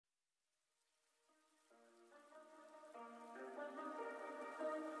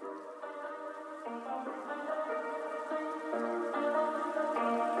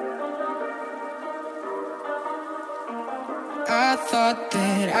thought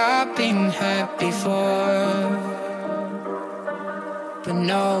that I've been hurt before, but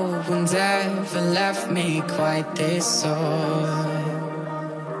no one's ever left me quite this sore.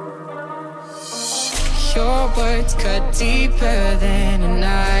 Your words cut deeper than a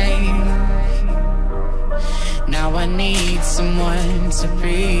knife. Now I need someone to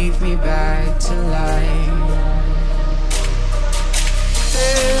breathe me back to life.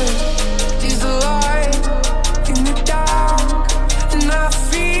 There is a light in the dark, and I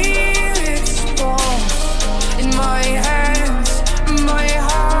feel its warmth in my hands, in my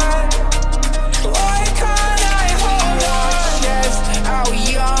heart. Why can't I hold on? Yes, our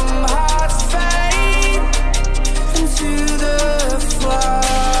young hearts fade into the flood.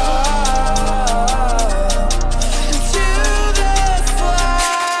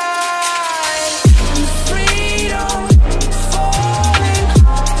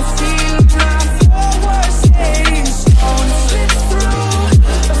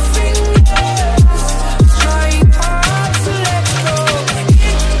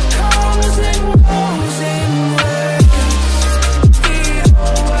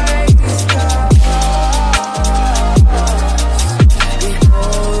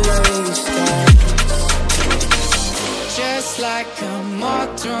 Like a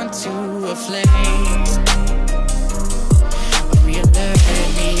moth drawn to a flame,